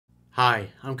Hi,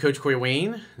 I'm Coach Corey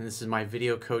Wayne, and this is my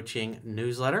video coaching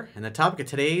newsletter. And the topic of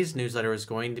today's newsletter is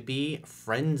going to be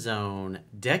Friend Zone,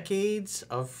 Decades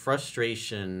of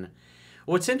Frustration.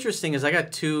 What's interesting is I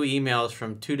got two emails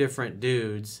from two different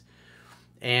dudes,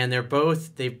 and they've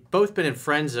both been in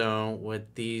friend zone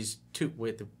with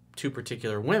two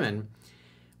particular women.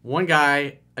 One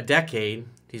guy, a decade,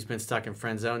 he's been stuck in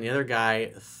friend zone. The other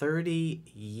guy, 30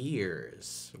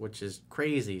 years, which is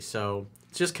crazy. So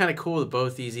it's just kind of cool that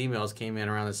both these emails came in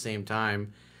around the same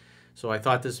time. So I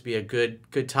thought this would be a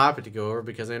good topic to go over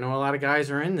because I know a lot of guys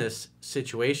are in this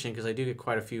situation because I do get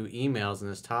quite a few emails on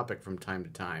this topic from time to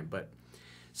time. But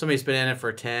somebody's been in it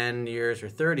for 10 years or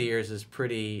 30 years is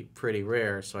pretty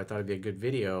rare. So I thought it'd be a good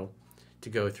video to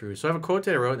go through. So I have a quote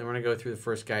that I wrote, and then we're going to go through the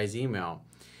first guy's email.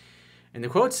 And the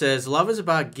quote says, "Love is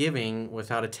about giving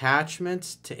without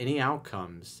attachment to any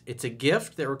outcomes. It's a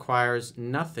gift that requires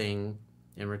nothing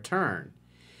in return.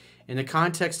 In the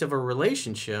context of a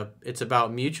relationship, it's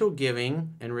about mutual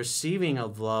giving and receiving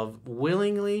of love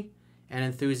willingly and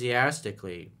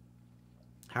enthusiastically.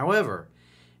 However,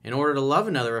 in order to love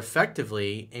another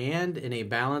effectively and in a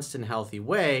balanced and healthy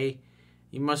way,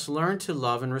 you must learn to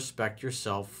love and respect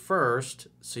yourself first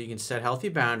so you can set healthy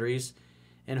boundaries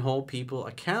and hold people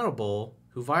accountable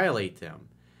who violate them.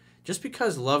 Just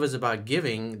because love is about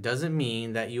giving doesn't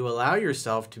mean that you allow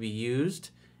yourself to be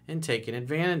used and taken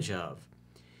advantage of.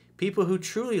 People who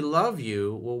truly love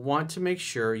you will want to make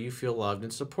sure you feel loved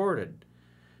and supported.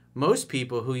 Most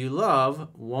people who you love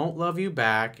won't love you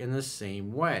back in the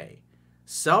same way.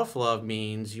 Self-love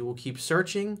means you will keep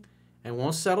searching and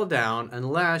won't settle down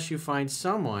unless you find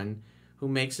someone who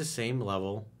makes the same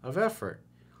level of effort.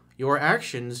 Your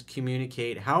actions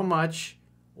communicate how much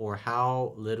or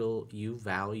how little you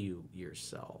value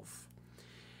yourself."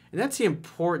 And that's the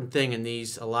important thing in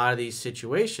a lot of these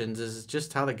situations is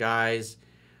just how the guys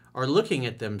are looking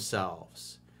at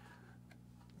themselves.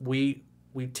 We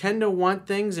tend to want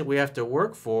things that we have to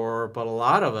work for, but a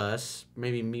lot of us,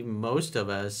 maybe even most of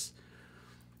us,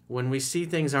 when we see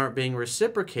things aren't being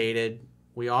reciprocated,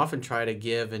 we often try to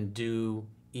give and do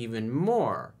even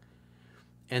more.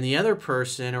 And the other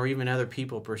person or even other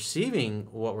people perceiving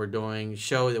what we're doing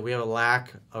show that we have a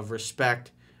lack of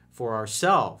respect for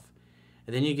ourselves.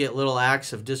 And then you get little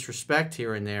acts of disrespect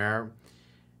here and there,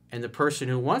 and the person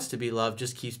who wants to be loved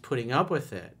just keeps putting up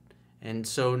with it. And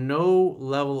so no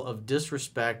level of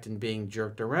disrespect and being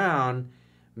jerked around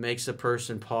makes a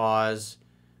person pause,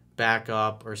 back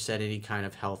up, or set any kind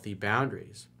of healthy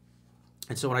boundaries.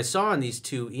 And so what I saw in these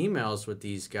two emails with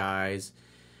these guys,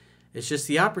 it's just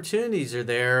the opportunities are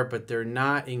there, but they're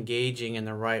not engaging in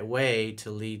the right way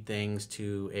to lead things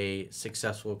to a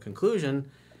successful conclusion,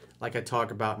 like I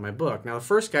talk about in my book. Now, the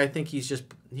first guy, I think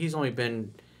he's only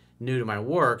been new to my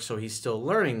work, so he's still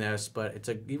learning this, but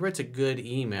he writes a good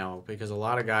email because a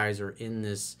lot of guys are in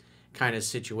this kind of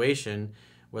situation,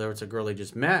 whether it's a girl they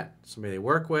just met, somebody they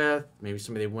work with, maybe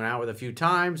somebody they went out with a few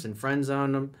times and friend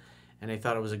zoned them, and they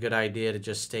thought it was a good idea to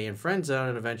just stay in friend zone,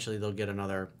 and eventually they'll get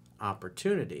another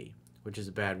opportunity, which is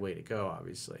a bad way to go,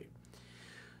 obviously.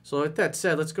 So with that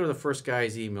said, let's go to the first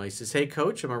guy's email. He says, "Hey,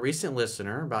 Coach, I'm a recent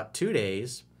listener, about 2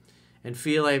 days, and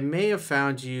feel I may have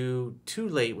found you too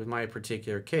late with my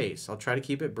particular case. I'll try to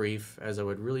keep it brief, as I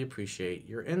would really appreciate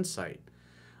your insight.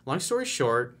 Long story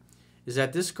short is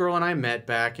that this girl and I met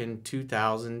back in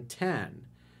 2010.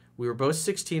 We were both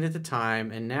 16 at the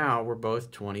time, and now we're both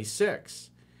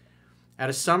 26. At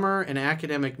a summer and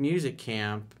academic music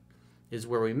camp is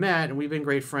where we met, and we've been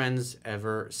great friends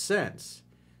ever since.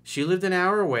 She lived an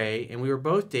hour away, and we were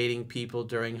both dating people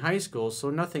during high school, so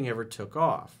nothing ever took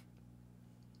off.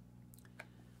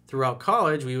 Throughout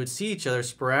college, we would see each other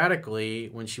sporadically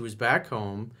when she was back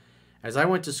home, as I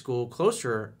went to school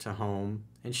closer to home,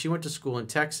 and she went to school in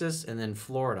Texas and then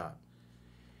Florida.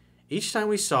 Each time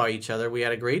we saw each other, we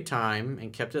had a great time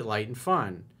and kept it light and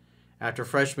fun. After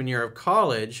freshman year of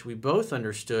college, we both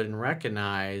understood and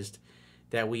recognized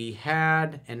that we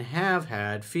had and have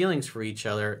had feelings for each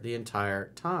other the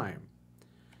entire time.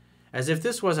 As if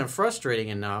this wasn't frustrating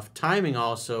enough, timing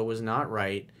also was not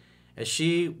right, as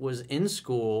she was in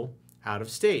school out of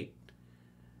state.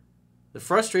 The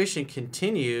frustration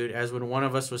continued as when one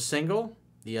of us was single,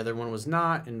 the other one was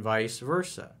not, and vice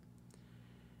versa.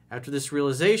 After this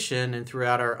realization, and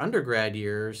throughout our undergrad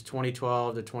years,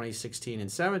 2012 to 2016 and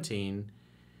 17,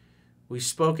 we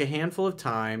spoke a handful of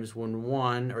times when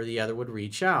one or the other would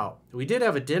reach out. We did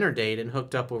have a dinner date and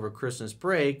hooked up over Christmas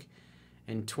break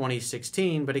in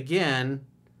 2016, but again,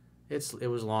 it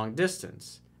was long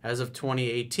distance. As of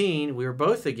 2018, we were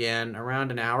both again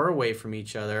around an hour away from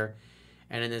each other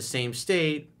and in the same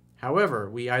state. However,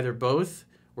 we either both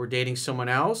were dating someone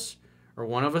else or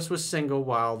one of us was single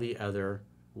while the other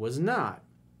was not.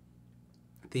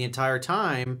 The entire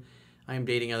time I am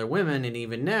dating other women, and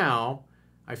even now,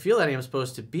 I feel that I am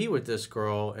supposed to be with this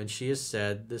girl, and she has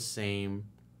said the same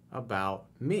about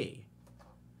me.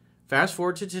 Fast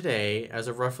forward to today, as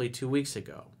of roughly 2 weeks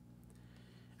ago.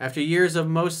 After years of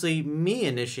mostly me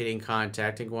initiating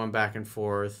contact and going back and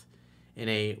forth in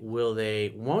a will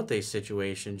they, won't they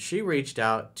situation, she reached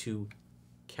out to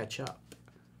catch up.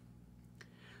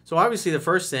 So obviously the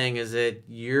first thing is that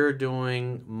you're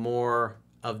doing more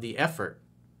of the effort.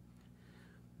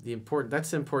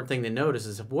 That's the important thing to notice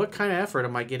is what kind of effort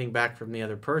am I getting back from the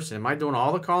other person? Am I doing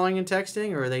all the calling and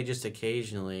texting, or are they just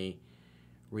occasionally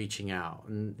reaching out?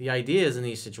 And the idea is in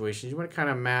these situations, you want to kind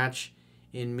of match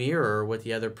in mirror what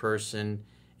the other person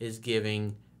is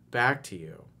giving back to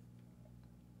you.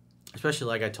 Especially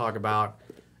like I talk about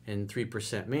in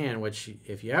 3% Man, which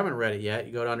if you haven't read it yet,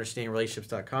 you go to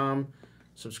understandingrelationships.com,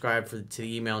 subscribe to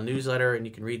the email newsletter, and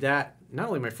you can read that. Not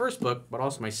only my first book, but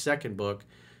also my second book,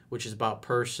 which is about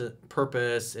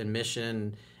purpose and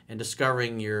mission and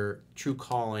discovering your true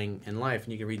calling in life.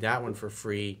 And you can read that one for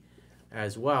free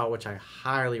as well, which I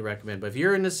highly recommend. But if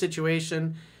you're in this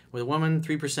situation with a woman,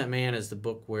 3% Man is the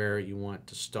book where you want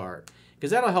to start.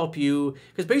 Because that'll help you.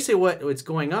 Because basically what's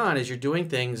going on is you're doing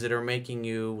things that are making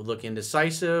you look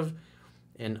indecisive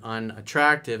and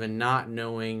unattractive and not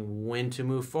knowing when to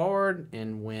move forward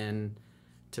and when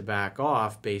to back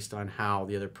off based on how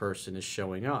the other person is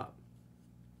showing up.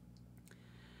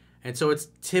 And so it's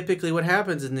typically what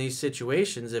happens in these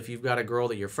situations. If you've got a girl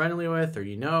that you're friendly with, or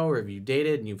you know, or if you've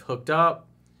dated and you've hooked up,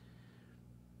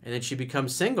 and then she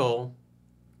becomes single,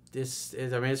 it's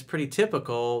pretty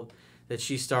typical that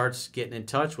she starts getting in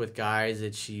touch with guys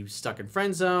that she's stuck in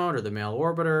friend zone, or the male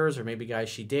orbiters, or maybe guys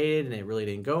she dated and it really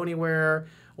didn't go anywhere,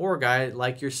 or a guy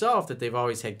like yourself that they've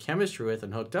always had chemistry with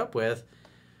and hooked up with,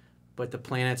 but the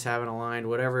planets haven't aligned,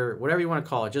 whatever you want to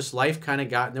call it. Just life kind of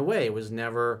got in the way. It was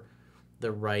never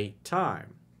the right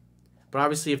time. But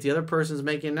obviously if the other person's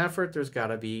making an effort, there's got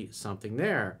to be something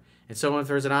there. And so if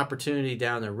there's an opportunity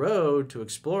down the road to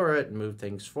explore it and move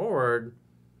things forward,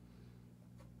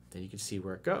 then you can see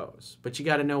where it goes. But you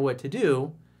got to know what to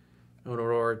do in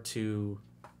order to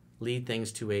lead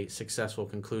things to a successful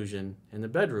conclusion in the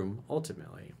bedroom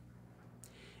ultimately.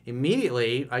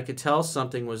 Immediately I could tell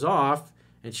something was off,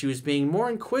 and she was being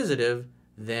more inquisitive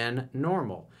than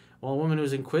normal. Well, a woman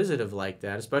who's inquisitive like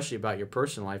that, especially about your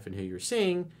personal life and who you're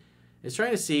seeing, is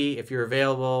trying to see if you're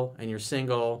available and you're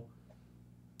single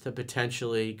to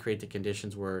potentially create the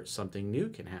conditions where something new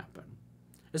can happen.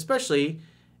 Especially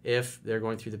if they're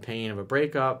going through the pain of a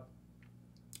breakup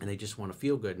and they just want to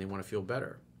feel good and they want to feel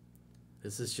better.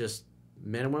 This is just,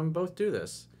 men and women both do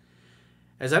this.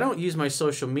 As I don't use my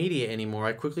social media anymore,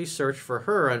 I quickly searched for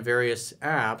her on various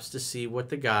apps to see what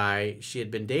the guy she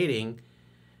had been dating,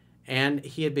 and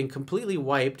he had been completely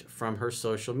wiped from her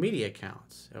social media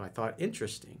accounts. So I thought,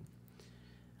 interesting.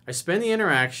 I spent the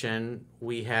interaction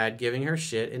we had giving her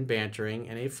shit and bantering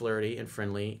in a flirty and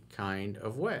friendly kind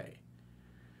of way.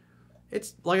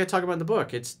 It's like I talk about in the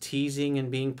book. It's teasing and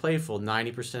being playful.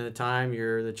 90% of the time,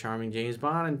 you're the charming James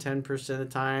Bond, and 10% of the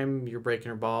time, you're breaking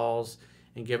her balls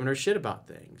and giving her shit about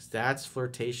things. That's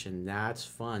flirtation. That's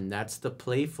fun. That's the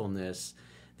playfulness,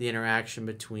 the interaction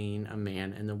between a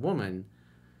man and the woman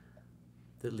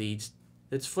that leads.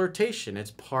 It's flirtation.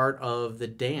 It's part of the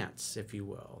dance, if you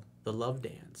will, the love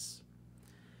dance.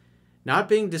 Not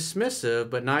being dismissive,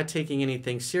 but not taking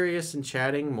anything serious and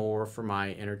chatting more for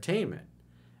my entertainment.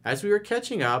 As we were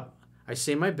catching up, I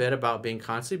say my bit about being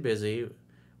constantly busy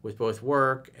with both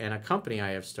work and a company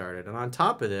I have started. And on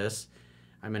top of this,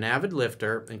 I'm an avid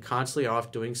lifter and constantly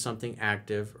off doing something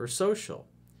active or social.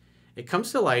 It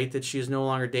comes to light that she is no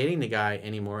longer dating the guy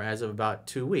anymore as of about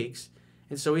 2 weeks,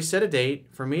 and so we set a date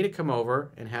for me to come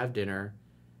over and have dinner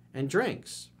and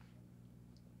drinks.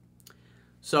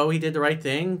 So he did the right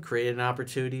thing, created an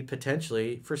opportunity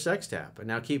potentially for sex tap. And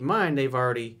now keep in mind, they've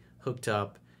already hooked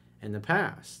up in the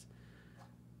past.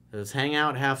 Let's hang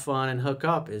out, have fun, and hook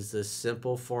up is this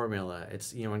simple formula.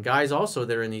 It's, and guys also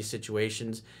that are in these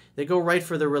situations, they go right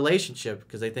for the relationship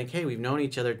because they think, hey, we've known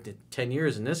each other 10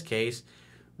 years in this case,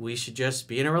 we should just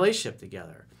be in a relationship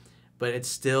together. But it's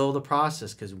still the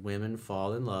process because women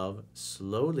fall in love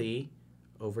slowly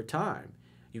over time.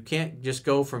 You can't just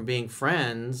go from being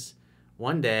friends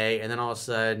one day and then all of a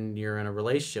sudden you're in a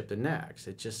relationship the next.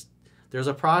 There's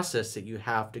a process that you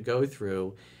have to go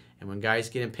through. And when guys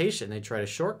get impatient and they try to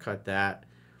shortcut that,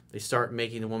 they start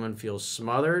making the woman feel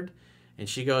smothered. And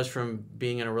she goes from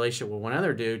being in a relationship with one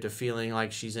other dude to feeling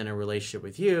like she's in a relationship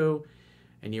with you.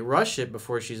 And you rush it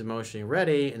before she's emotionally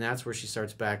ready. And that's where she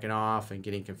starts backing off and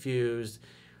getting confused.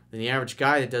 Then the average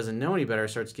guy that doesn't know any better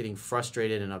starts getting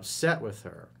frustrated and upset with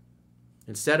her.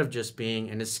 Instead of just being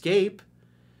an escape,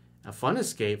 a fun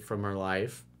escape from her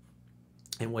life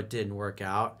and what didn't work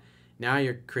out, now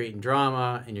you're creating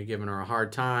drama and you're giving her a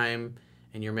hard time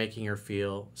and you're making her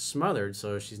feel smothered,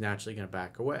 so she's naturally going to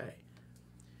back away.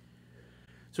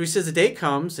 So he says the day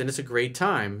comes and it's a great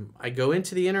time. I go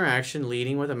into the interaction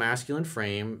leading with a masculine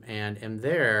frame and am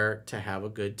there to have a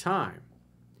good time.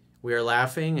 We are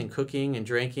laughing and cooking and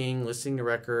drinking, listening to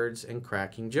records and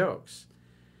cracking jokes.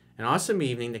 An awesome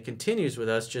evening that continues with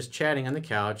us just chatting on the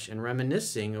couch and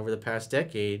reminiscing over the past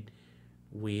decade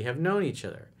we have known each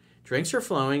other. Drinks are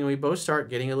flowing and we both start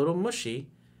getting a little mushy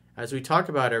as we talk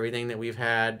about everything that we've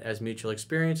had as mutual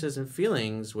experiences and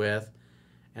feelings with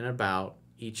and about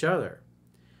each other.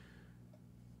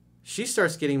 She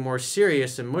starts getting more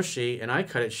serious and mushy, and I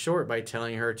cut it short by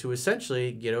telling her to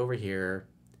essentially get over here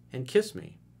and kiss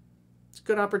me. It's a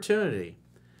good opportunity.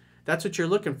 That's what you're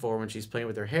looking for when she's playing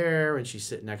with her hair and she's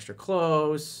sitting extra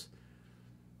close.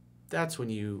 That's when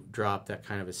you drop that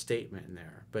kind of a statement in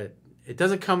there. But it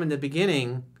doesn't come in the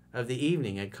beginning of the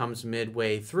evening. It comes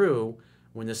midway through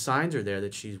when the signs are there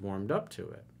that she's warmed up to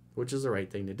it, which is the right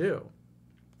thing to do.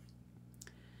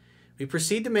 We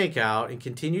proceed to make out and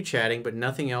continue chatting, but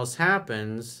nothing else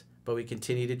happens, but we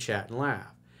continue to chat and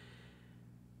laugh.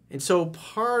 And so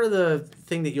part of the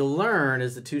thing that you'll learn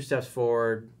is the 2 steps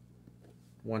forward,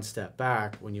 1 step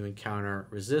back when you encounter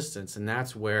resistance. And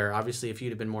that's where, obviously, if you'd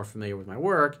have been more familiar with my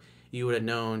work, you would have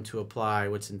known to apply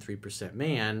what's in 3%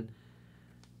 Man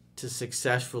to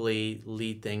successfully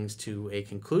lead things to a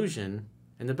conclusion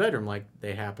in the bedroom like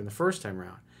they happened the first time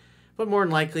around. But more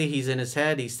than likely, he's in his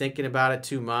head. He's thinking about it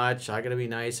too much. I got to be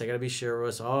nice. I got to be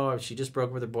chivalrous. Oh, she just broke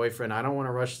up with her boyfriend. I don't want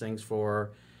to rush things for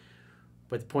her.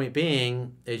 But the point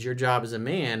being is your job as a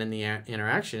man in the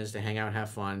interaction is to hang out, have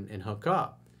fun, and hook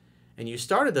up. And you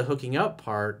started the hooking up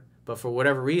part, but for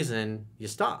whatever reason, you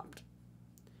stopped.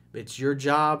 It's your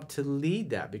job to lead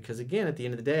that because, again, at the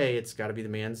end of the day, it's got to be the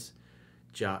man's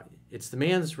job. It's the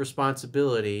man's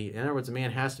responsibility. In other words, the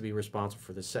man has to be responsible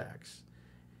for the sex.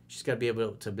 She's got to be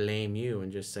able to blame you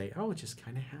and just say, oh, it just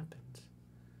kind of happened.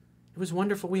 It was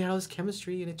wonderful. We had all this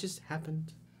chemistry, and it just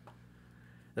happened.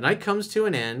 The night comes to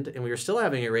an end, and we are still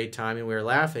having a great time, and we are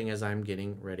laughing as I'm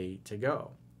getting ready to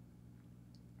go.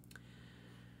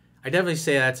 I definitely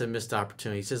say that's a missed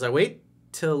opportunity. He says, I wait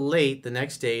till late the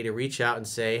next day to reach out and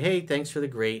say, hey, thanks for the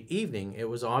great evening. It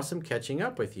was awesome catching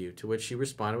up with you, to which she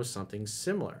responded with something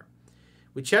similar.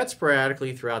 We chat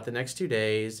sporadically throughout the next 2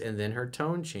 days, and then her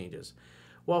tone changes.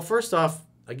 Well, first off,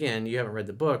 again, you haven't read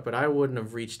the book, but I wouldn't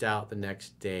have reached out the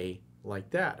next day like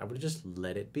that. I would have just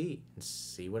let it be and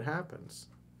see what happens.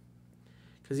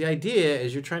 Because the idea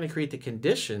is you're trying to create the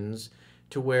conditions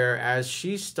to where as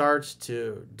she starts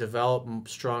to develop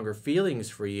stronger feelings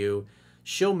for you,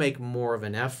 she'll make more of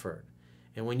an effort.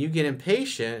 And when you get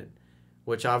impatient,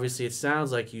 which obviously it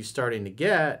sounds like you're starting to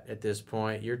get at this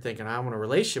point, you're thinking, I want a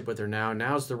relationship with her now.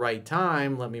 Now's the right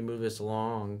time. Let me move this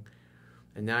along.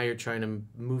 And now you're trying to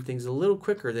move things a little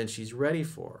quicker than she's ready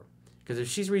for. Because if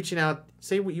she's reaching out,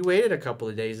 say you waited a couple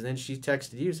of days and then she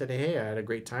texted you, said, hey, I had a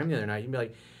great time the other night. You'd be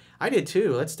like, I did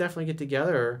too. Let's definitely get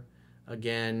together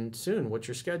again soon. What's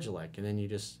your schedule like? And then you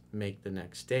just make the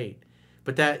next date.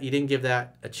 But that you didn't give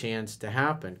that a chance to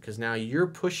happen because now you're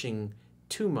pushing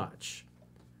too much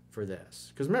for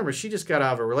this. Because remember, she just got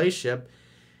out of a relationship.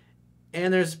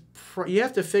 And you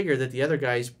have to figure that the other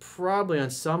guy's probably on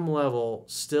some level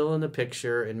still in the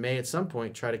picture and may at some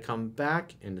point try to come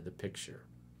back into the picture.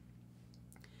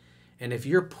 And if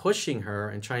you're pushing her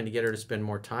and trying to get her to spend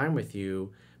more time with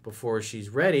you before she's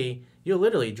ready, you'll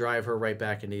literally drive her right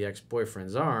back into the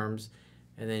ex-boyfriend's arms,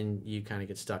 and then you kind of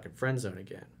get stuck in friend zone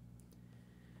again.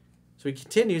 So he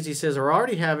continues. He says, we're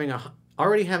already having a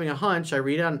hunch. I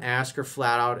read out and ask her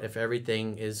flat out if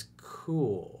everything is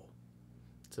cool.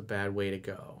 It's a bad way to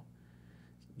go.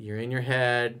 You're in your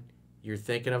head. You're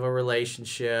thinking of a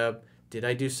relationship. Did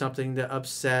I do something to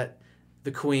upset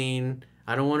the queen?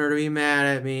 I don't want her to be mad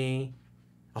at me.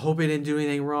 I hope I didn't do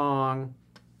anything wrong.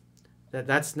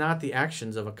 That's not the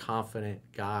actions of a confident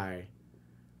guy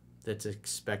that's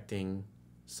expecting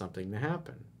something to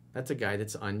happen. That's a guy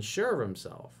that's unsure of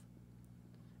himself.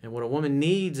 And what a woman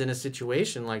needs in a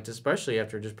situation like this, especially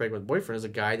after just breaking with a boyfriend, is a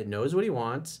guy that knows what he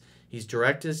wants. He's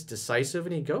direct, is decisive,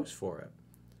 and he goes for it.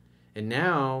 And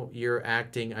now you're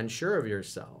acting unsure of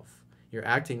yourself. You're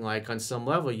acting like on some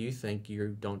level you think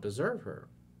you don't deserve her.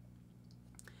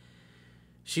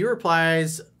 She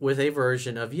replies with a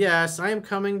version of, yes, I am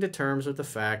coming to terms with the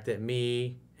fact that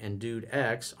me and dude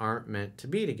X aren't meant to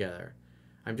be together.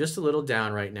 I'm just a little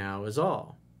down right now is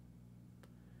all.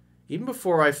 Even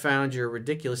before I found your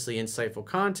ridiculously insightful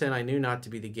content, I knew not to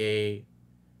be the gay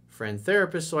friend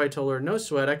therapist, so I told her, no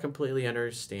sweat, I completely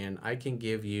understand. I can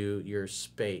give you your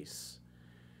space.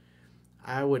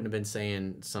 I wouldn't have been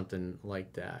saying something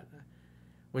like that.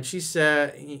 When she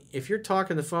said, if you're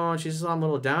talking the phone, she says, I'm a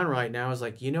little down right now. I was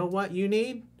like, you know what you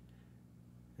need?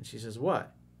 And she says,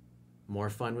 what? More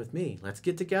fun with me. Let's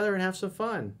get together and have some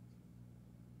fun.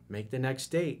 Make the next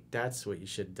date. That's what you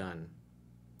should have done.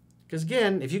 Because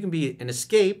again, if you can be an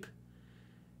escape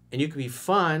and you can be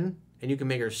fun and you can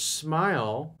make her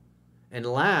smile and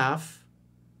laugh,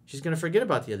 she's going to forget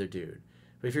about the other dude.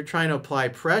 But if you're trying to apply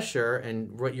pressure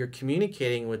and what you're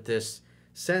communicating with this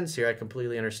sentence here, I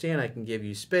completely understand, I can give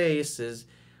you space, is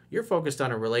you're focused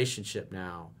on a relationship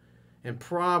now. And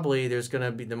probably there's going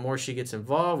to be, the more she gets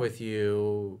involved with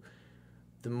you,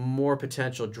 the more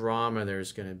potential drama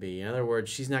there's going to be. In other words,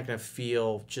 she's not going to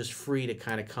feel just free to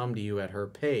kind of come to you at her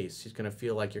pace. She's going to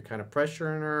feel like you're kind of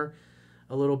pressuring her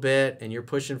a little bit and you're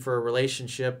pushing for a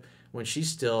relationship when she's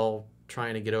still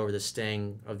trying to get over the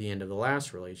sting of the end of the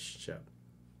last relationship.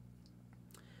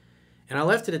 And I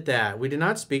left it at that. We did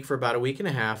not speak for about a week and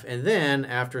a half, and then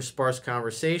after a sparse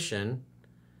conversation,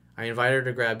 I invited her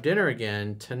to grab dinner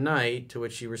again tonight, to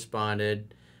which she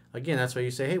responded, again, that's why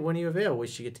you say, hey, when are you available? We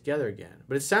should get together again.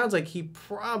 But it sounds like he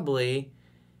probably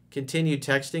continued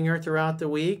texting her throughout the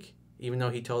week, even though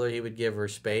he told her he would give her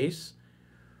space.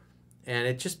 And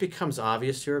it just becomes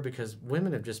obvious to her because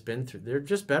women have just been through, they're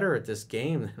just better at this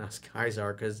game than us guys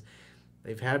are because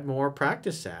they've had more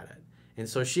practice at it. And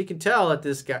so she can tell that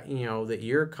this guy, you know, that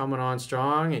you're coming on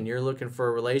strong and you're looking for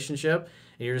a relationship.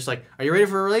 And you're just like, are you ready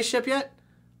for a relationship yet?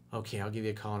 Okay, I'll give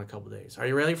you a call in a couple of days. Are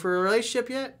you ready for a relationship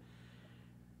yet?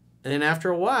 And then after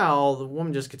a while, the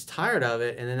woman just gets tired of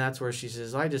it. And then that's where she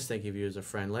says, I just think of you as a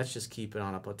friend. Let's just keep it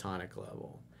on a platonic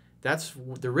level. That's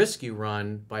the risk you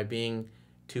run by being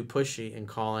too pushy and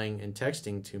calling and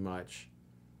texting too much.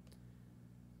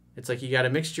 It's like you got a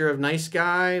mixture of nice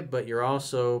guy, but you're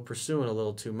also pursuing a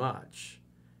little too much.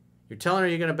 You're telling her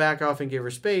you're going to back off and give her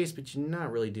space, but you're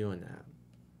not really doing that.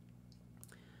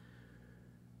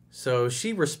 So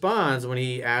she responds when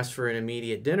he asks for an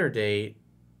immediate dinner date,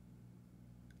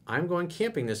 I'm going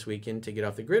camping this weekend to get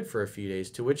off the grid for a few days,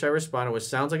 to which I responded with,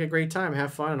 sounds like a great time,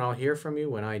 have fun, and I'll hear from you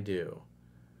when I do.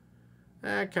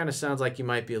 That kind of sounds like you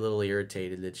might be a little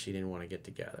irritated that she didn't want to get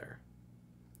together.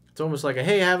 It's almost like a,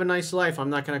 hey, have a nice life. I'm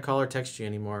not going to call or text you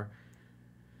anymore.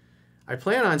 I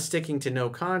plan on sticking to no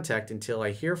contact until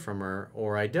I hear from her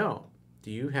or I don't.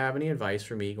 Do you have any advice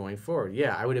for me going forward?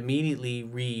 Yeah, I would immediately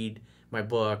read my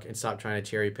book and stop trying to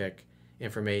cherry pick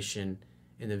information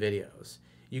in the videos.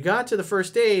 You got to the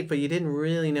first date, but you didn't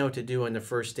really know what to do on the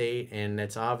first date, and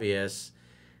it's obvious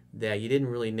that you didn't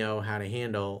really know how to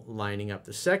handle lining up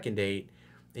the second date,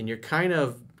 and you're kind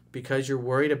of, because you're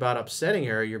worried about upsetting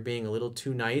her, you're being a little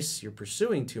too nice, you're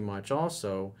pursuing too much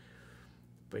also,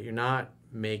 but you're not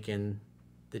making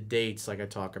the dates like I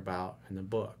talk about in the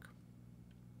book.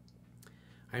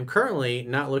 I'm currently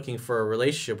not looking for a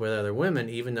relationship with other women,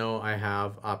 even though I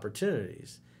have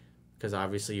opportunities, because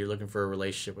obviously you're looking for a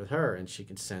relationship with her, and she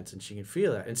can sense and she can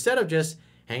feel that. Instead of just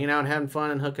hanging out and having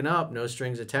fun and hooking up, no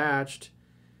strings attached,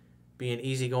 being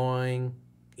easygoing,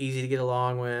 easy to get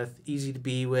along with, easy to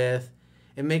be with,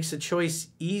 it makes the choice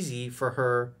easy for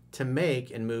her to make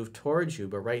and move towards you.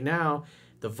 But right now,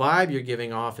 the vibe you're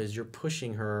giving off is you're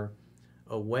pushing her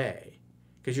away.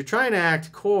 Because you're trying to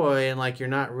act coy and like you're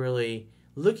not really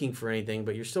looking for anything,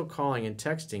 but you're still calling and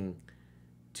texting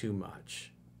too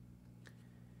much.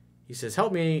 He says,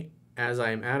 help me as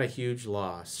I am at a huge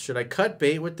loss. Should I cut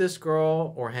bait with this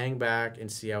girl or hang back and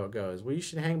see how it goes? Well, you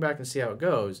should hang back and see how it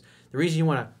goes. The reason you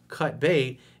want to cut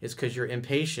bait is because you're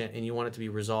impatient and you want it to be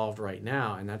resolved right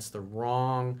now. And that's the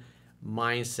wrong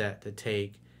mindset to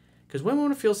take, because women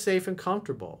want to feel safe and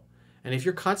comfortable. And if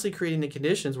you're constantly creating the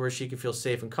conditions where she can feel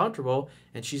safe and comfortable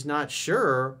and she's not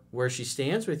sure where she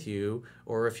stands with you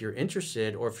or if you're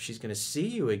interested or if she's going to see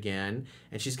you again,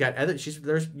 and she's got other,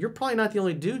 you're probably not the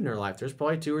only dude in her life. There's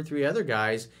probably 2 or 3 other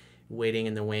guys waiting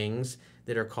in the wings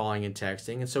that are calling and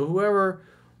texting. And so whoever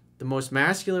the most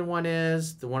masculine one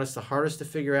is, the one that's the hardest to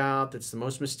figure out, that's the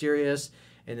most mysterious,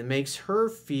 and it makes her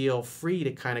feel free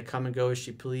to kind of come and go as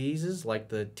she pleases, like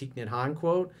the Thich Nhat Hanh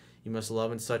quote, you must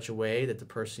love in such a way that the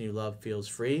person you love feels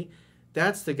free.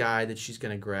 That's the guy that she's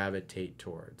going to gravitate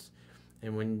towards.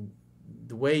 And when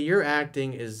the way you're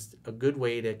acting is a good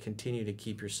way to continue to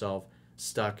keep yourself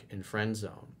stuck in friend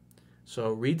zone.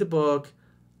 So read the book,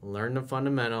 learn the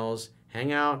fundamentals,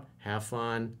 hang out, have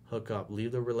fun, hook up,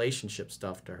 leave the relationship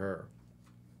stuff to her.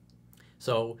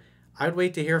 So I'd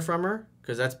wait to hear from her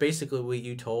because that's basically what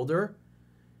you told her.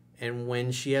 And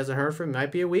when she hasn't heard from you, it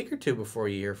might be a week or two before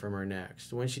you hear from her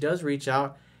next. When she does reach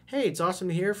out, hey, it's awesome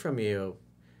to hear from you.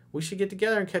 We should get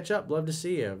together and catch up. Love to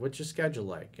see you. What's your schedule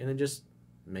like? And then just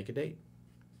make a date.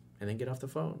 And then get off the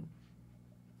phone.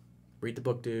 Read the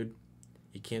book, dude.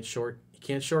 You can't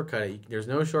shortcut it. There's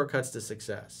no shortcuts to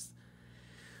success.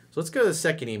 So let's go to the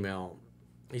second email.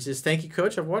 He says, thank you,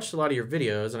 Coach. I've watched a lot of your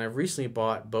videos, and I've recently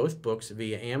bought both books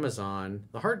via Amazon,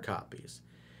 the hard copies.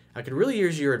 I could really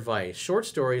use your advice. Short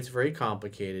story, it's very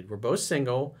complicated. We're both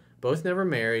single, both never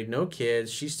married, no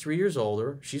kids. She's 3 years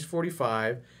older. She's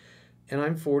 45, and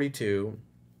I'm 42.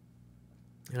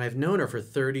 And I've known her for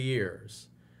 30 years.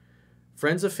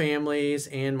 Friends of families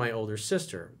and my older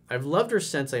sister. I've loved her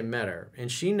since I met her,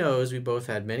 and she knows we both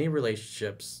had many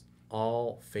relationships,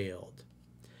 all failed.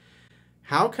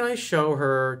 How can I show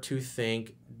her to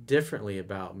think differently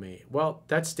about me? Well,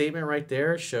 that statement right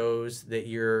there shows that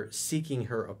you're seeking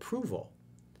her approval.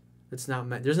 It's not,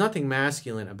 there's nothing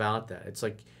masculine about that. It's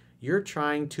like you're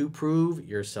trying to prove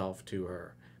yourself to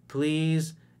her.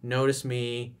 Please notice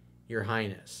me, Your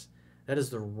Highness. That is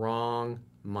the wrong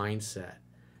mindset.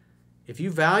 If you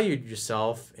valued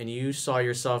yourself and you saw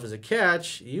yourself as a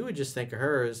catch, you would just think of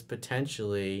her as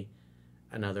potentially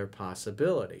another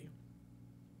possibility.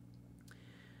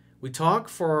 We talk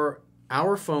for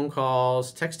our phone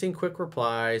calls, texting quick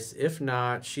replies. If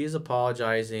not, she's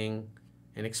apologizing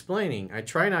and explaining. I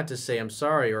try not to say I'm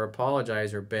sorry or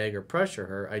apologize or beg or pressure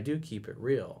her. I do keep it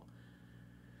real.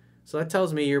 So that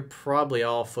tells me you're probably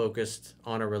all focused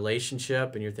on a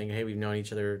relationship and you're thinking, hey, we've known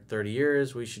each other 30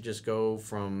 years. We should just go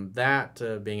from that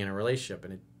to being in a relationship.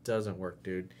 And it doesn't work,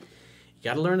 dude. You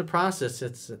got to learn the process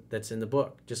that's in the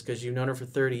book. Just because you've known her for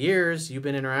 30 years, you've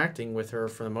been interacting with her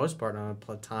for the most part on a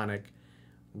platonic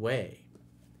way,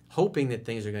 hoping that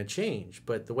things are going to change.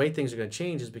 But the way things are going to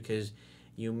change is because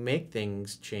you make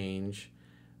things change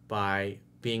by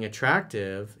being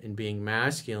attractive and being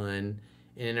masculine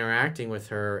and interacting with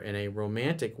her in a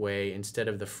romantic way instead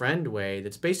of the friend way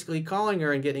that's basically calling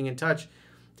her and getting in touch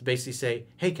to basically say,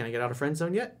 hey, can I get out of friend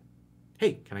zone yet?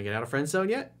 Hey, can I get out of friend zone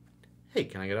yet? Hey,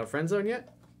 can I get out of friend zone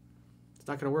yet? It's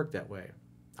not going to work that way.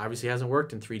 Obviously hasn't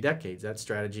worked in 3 decades. That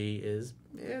strategy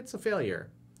it's a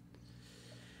failure.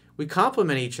 We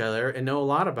complement each other and know a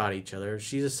lot about each other.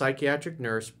 She's a psychiatric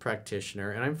nurse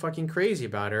practitioner, and I'm fucking crazy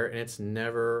about her, and it's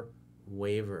never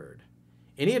wavered.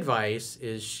 Any advice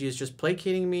is she is just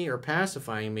placating me or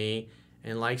pacifying me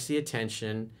and likes the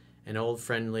attention, an old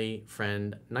friendly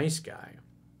friend, nice guy.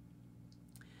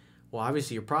 Well,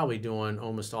 obviously you're probably doing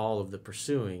almost all of the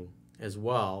pursuing as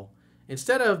well,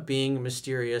 instead of being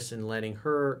mysterious and letting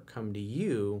her come to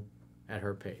you at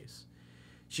her pace.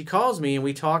 She calls me and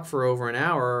we talk for over an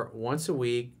hour once a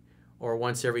week or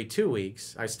once every 2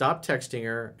 weeks. I stop texting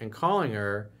her and calling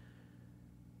her,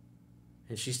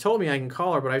 and she's told me I can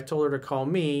call her, but I've told her to call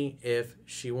me if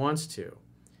she wants to.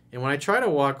 And when I try to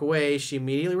walk away, she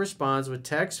immediately responds with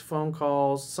texts, phone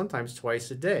calls, sometimes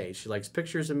twice a day. She likes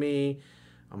pictures of me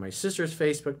on my sister's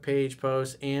Facebook page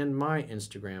posts and my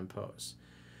Instagram posts.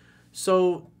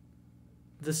 So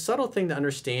the subtle thing to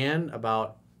understand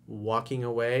about walking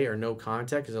away or no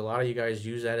contact is a lot of you guys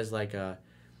use that as like the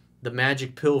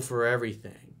magic pill for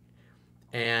everything.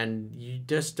 And you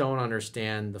just don't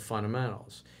understand the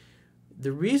fundamentals.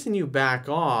 The reason you back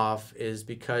off is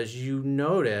because you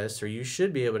notice, or you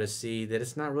should be able to see, that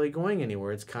it's not really going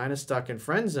anywhere. It's kind of stuck in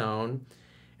friend zone.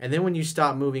 And then when you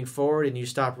stop moving forward and you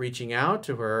stop reaching out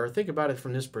to her, think about it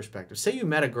from this perspective. Say you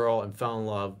met a girl and fell in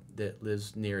love that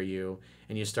lives near you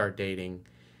and you start dating.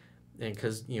 And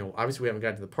because, obviously we haven't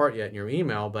got to the part yet in your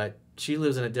email, but she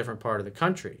lives in a different part of the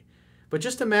country. But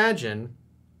just imagine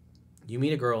you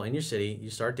meet a girl in your city, you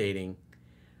start dating.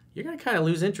 You're going to kind of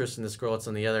lose interest in this girl that's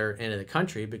on the other end of the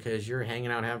country because you're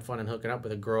hanging out, having fun, and hooking up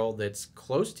with a girl that's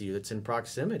close to you, that's in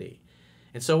proximity.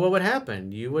 And so what would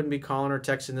happen? You wouldn't be calling or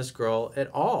texting this girl at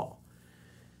all.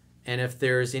 And if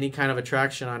there's any kind of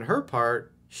attraction on her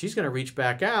part, she's going to reach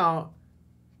back out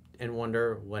and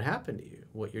wonder what happened to you,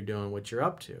 what you're doing, what you're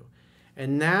up to.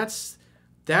 And that's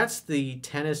the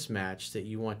tennis match that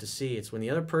you want to see. It's when the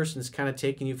other person's kind of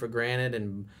taking you for granted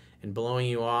and blowing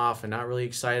you off and not really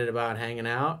excited about hanging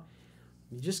out.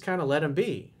 You just kind of let them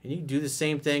be. And you can do the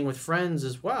same thing with friends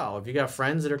as well. If you got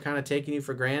friends that are kind of taking you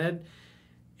for granted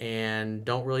and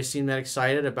don't really seem that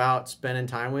excited about spending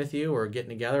time with you or getting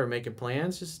together or making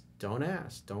plans, just don't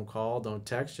ask, don't call, don't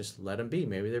text, just let them be.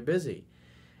 Maybe they're busy.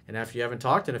 And after you haven't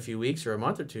talked in a few weeks or a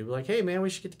month or two, be like, hey man, we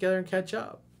should get together and catch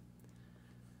up.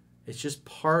 It's just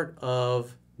part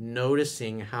of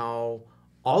noticing how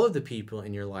all of the people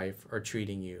in your life are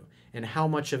treating you and how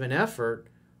much of an effort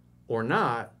or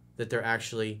not that they're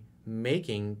actually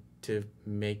making to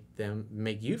make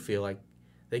you feel like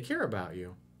they care about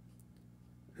you.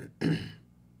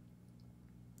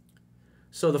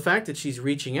 So the fact that she's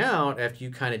reaching out after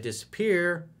you kind of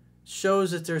disappear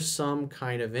shows that there's some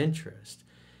kind of interest.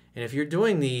 And if you're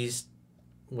doing these,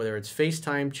 whether it's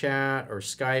FaceTime chat or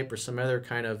Skype or some other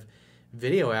kind of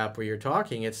video app where you're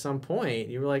talking, at some point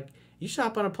you're like, you should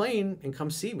hop on a plane and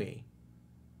come see me.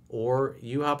 Or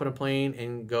you hop on a plane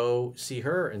and go see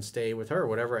her and stay with her,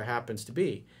 whatever it happens to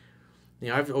be. You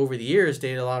know, I've over the years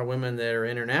dated a lot of women that are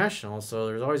international, so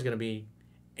there's always going to be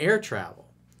air travel.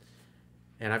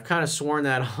 And I've kind of sworn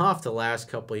that off the last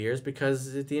couple of years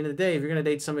because at the end of the day, if you're going to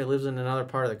date somebody who lives in another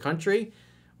part of the country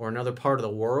or another part of the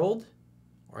world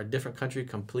or a different country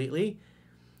completely,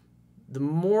 the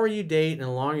more you date and the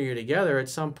longer you're together, at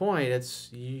some point,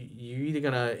 you're either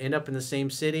going to end up in the same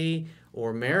city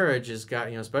or marriage has got,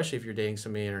 you know, especially if you're dating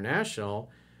somebody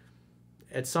international,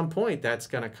 at some point that's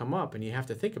going to come up, and you have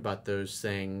to think about those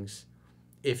things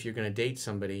if you're going to date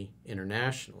somebody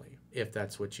internationally, if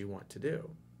that's what you want to do.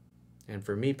 And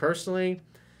for me personally,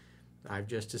 I've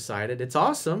just decided it's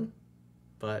awesome,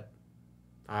 but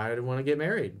I don't want to get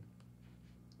married.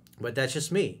 But that's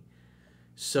just me.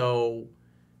 So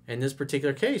in this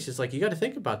particular case, it's like you got to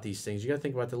think about these things. You got to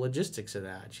think about the logistics of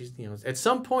that. She's, you know, at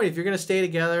some point, if you're going to stay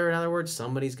together, in other words,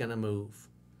 somebody's going to move.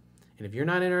 And if you're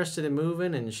not interested in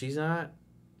moving and she's not,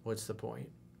 what's the point?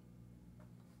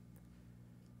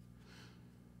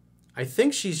 I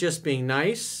think she's just being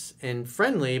nice and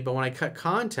friendly, but when I cut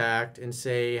contact and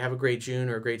say, have a great June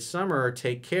or a great summer, or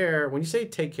take care, when you say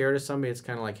take care to somebody, it's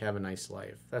kind of like have a nice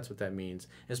life. That's what that means.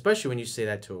 Especially when you say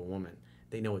that to a woman.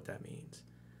 They know what that means.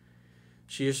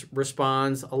 She just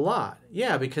responds a lot.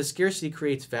 Yeah, because scarcity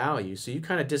creates value. So you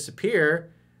kind of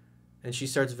disappear and she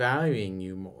starts valuing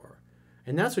you more.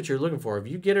 And that's what you're looking for. If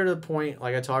you get her to the point,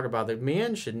 like I talk about, the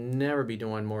man should never be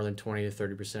doing more than 20 to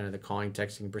 30% of the calling,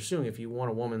 texting, and pursuing if you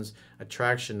want a woman's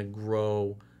attraction to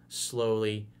grow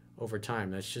slowly over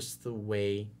time. That's just the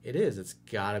way it is. It's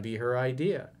got to be her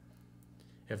idea.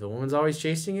 If the woman's always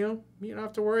chasing you, you don't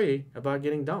have to worry about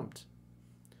getting dumped.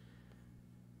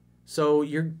 So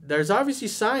there's obviously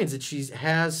signs that she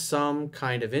has some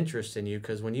kind of interest in you,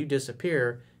 because when you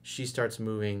disappear, she starts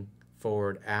moving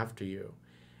forward after you.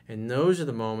 And those are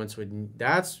the moments when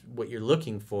that's what you're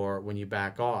looking for when you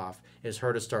back off, is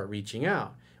her to start reaching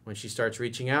out. When she starts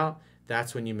reaching out,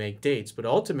 that's when you make dates. But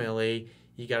ultimately,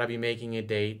 you got to be making a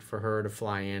date for her to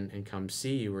fly in and come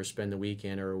see you or spend the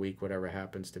weekend or a week, whatever it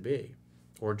happens to be,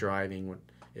 or driving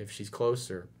if she's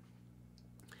closer.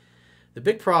 The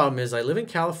big problem is I live in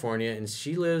California and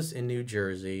she lives in New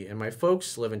Jersey, and my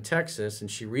folks live in Texas, and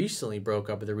she recently broke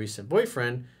up with a recent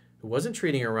boyfriend who wasn't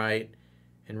treating her right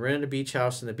and rented a beach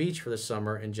house on the beach for the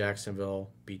summer in Jacksonville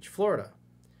Beach, Florida.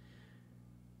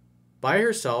 By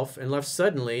herself, and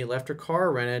left her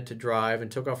car rented to drive and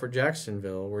took off for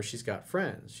Jacksonville, where she's got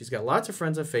friends. She's got lots of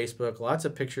friends on Facebook, lots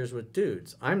of pictures with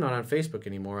dudes. I'm not on Facebook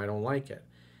anymore. I don't like it.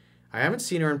 I haven't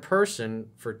seen her in person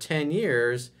for 10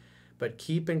 years, but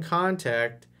keep in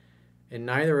contact, and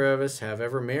neither of us have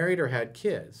ever married or had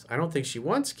kids. I don't think she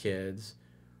wants kids.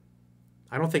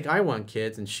 I don't think I want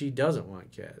kids, and she doesn't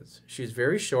want kids. She's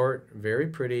very short, very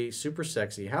pretty, super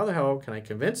sexy. How the hell can I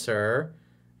convince her?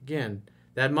 Again,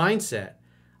 that mindset.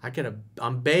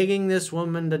 I'm begging this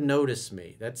woman to notice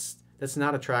me. That's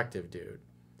not attractive, dude.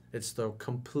 It's the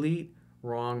complete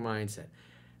wrong mindset.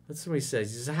 That's what he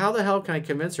says. He says, how the hell can I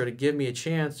convince her to give me a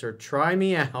chance or try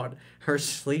me out or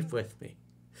sleep with me?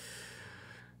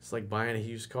 It's like buying a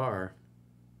used car.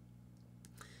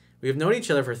 We have known each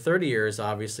other for 30 years.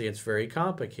 Obviously, it's very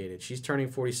complicated. She's turning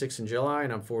 46 in July,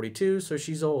 and I'm 42, so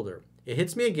she's older. It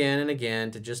hits me again and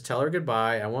again to just tell her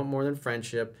goodbye. I want more than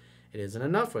friendship. It isn't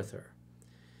enough with her.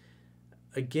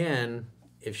 Again,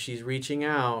 if she's reaching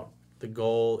out, the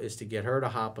goal is to get her to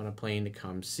hop on a plane to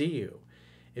come see you.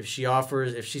 If she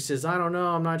says, I don't know,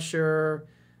 I'm not sure,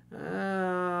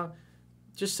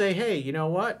 just say, hey, you know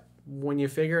what? When you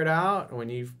figure it out, when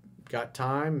you've got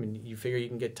time and you figure you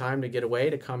can get time to get away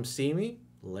to come see me,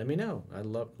 let me know. I'd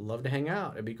love to hang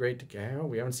out. It'd be great to,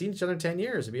 we haven't seen each other in 10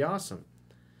 years. It'd be awesome.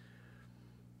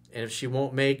 And if she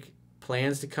won't make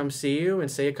plans to come see you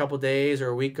and say a couple days or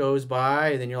a week goes by,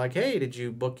 and then you're like, hey, did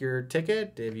you book your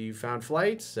ticket? Have you found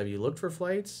flights? Have you looked for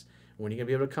flights? When are you going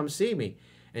to be able to come see me?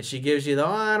 And she gives you the,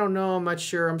 I don't know, I'm not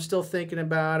sure, I'm still thinking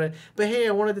about it. But hey,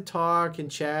 I wanted to talk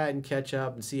and chat and catch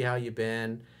up and see how you've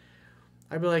been.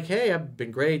 I'd be like, hey, I've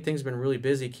been great. Things have been really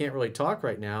busy. Can't really talk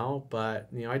right now. But,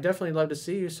 I definitely love to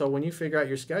see you. So when you figure out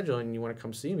your schedule and you want to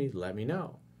come see me, let me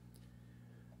know.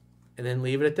 And then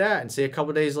leave it at that. And say a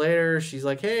couple days later, she's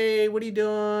like, hey, what are you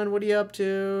doing? What are you up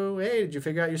to? Hey, did you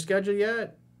figure out your schedule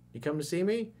yet? You come to see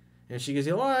me? And she goes,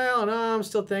 well, no, I'm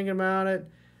still thinking about it.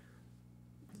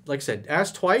 Like I said,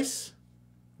 ask twice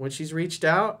when she's reached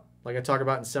out. Like I talk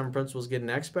about in 7 Principles, Get an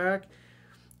Ex Back.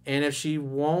 And if she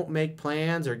won't make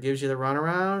plans or gives you the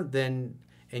runaround, then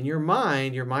in your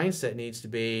mind, your mindset needs to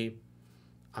be,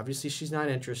 obviously she's not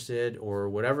interested, or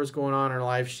whatever's going on in her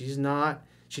life, she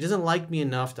doesn't like me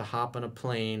enough to hop on a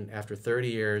plane after 30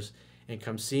 years and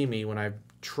come see me when I've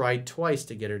tried twice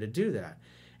to get her to do that.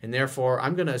 And therefore,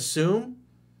 I'm going to assume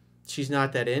she's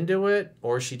not that into it,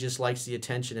 or she just likes the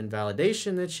attention and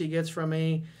validation that she gets from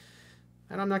me,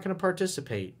 and I'm not going to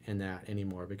participate in that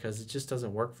anymore because it just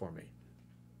doesn't work for me.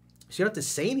 So you don't have to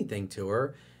say anything to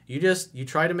her. You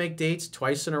try to make dates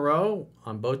twice in a row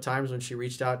on both times when she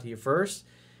reached out to you first,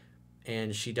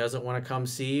 and she doesn't want to come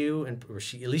see you, or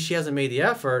at least she hasn't made the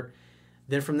effort.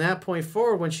 Then from that point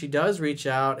forward, when she does reach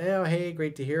out, oh, hey,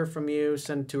 great to hear from you,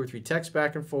 send 2 or 3 texts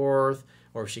back and forth,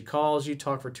 or if she calls you,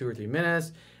 talk for 2 or 3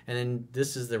 minutes, and then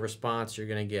this is the response you're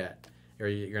going to get, or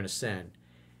you're going to send.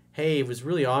 Hey, it was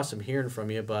really awesome hearing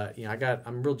from you, but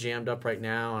I'm real jammed up right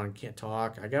now and I can't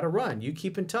talk. I got to run. You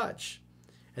keep in touch.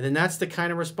 And then that's the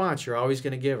kind of response you're always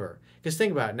going to give her. Because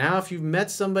think about it. Now, if you've met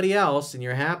somebody else and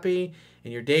you're happy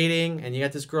and you're dating and you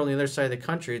got this girl on the other side of the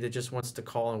country that just wants to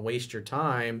call and waste your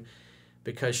time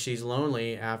because she's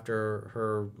lonely after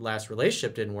her last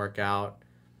relationship didn't work out,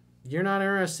 you're not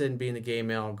interested in being the gay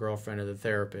male girlfriend or the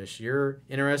therapist. You're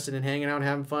interested in hanging out,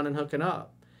 having fun, and hooking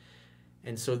up.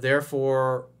 And so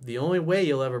therefore, the only way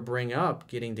you'll ever bring up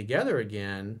getting together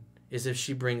again is if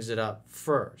she brings it up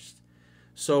first.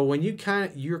 So when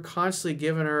you're constantly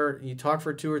giving her, you talk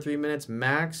for 2 or 3 minutes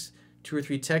max, 2 or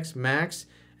 3 texts max,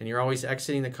 and you're always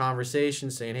exiting the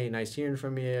conversation saying, hey, nice hearing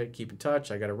from you, keep in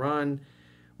touch, I got to run.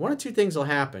 One of 2 things will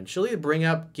happen. She'll either bring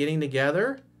up getting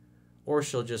together, or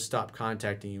she'll just stop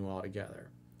contacting you altogether.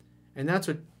 And that's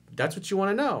what you want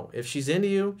to know. If she's into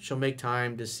you, she'll make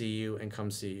time to see you and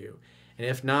come see you. And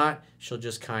if not, she'll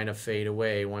just kind of fade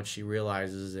away once she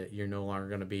realizes that you're no longer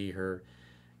going to be her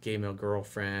gay male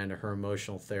girlfriend or her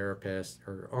emotional therapist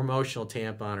or emotional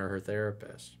tampon or her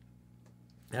therapist.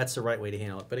 That's the right way to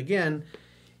handle it. But again,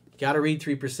 you got to read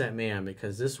 3% Man,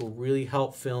 because this will really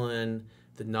help fill in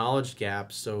the knowledge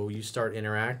gaps so you start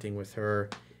interacting with her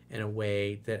in a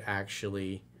way that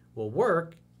actually will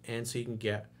work, and so you can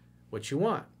get what you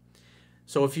want.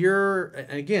 So if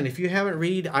you haven't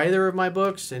read either of my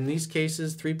books, in these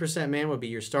cases, 3% Man would be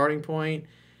your starting point,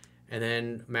 and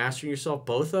then Mastering Yourself,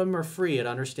 both of them are free at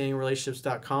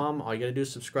understandingrelationships.com. All you got to do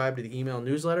is subscribe to the email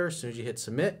newsletter. As soon as you hit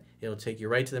submit, it'll take you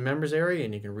right to the members area,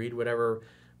 and you can read whatever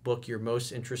book you're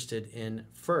most interested in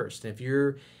first. And if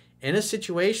you're in a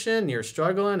situation, you're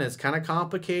struggling, it's kind of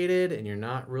complicated, and you're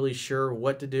not really sure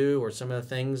what to do, or some of the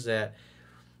things that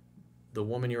the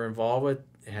woman you're involved with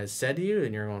has said to you,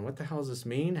 and you're going, what the hell does this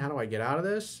mean? How do I get out of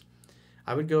this?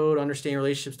 I would go to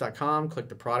understandingrelationships.com, click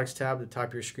the products tab at the top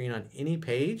of your screen on any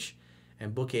page,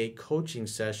 and book a coaching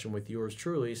session with yours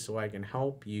truly so I can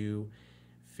help you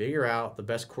figure out the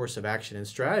best course of action and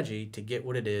strategy to get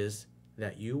what it is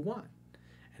that you want.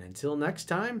 And until next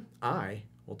time, I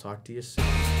will talk to you soon.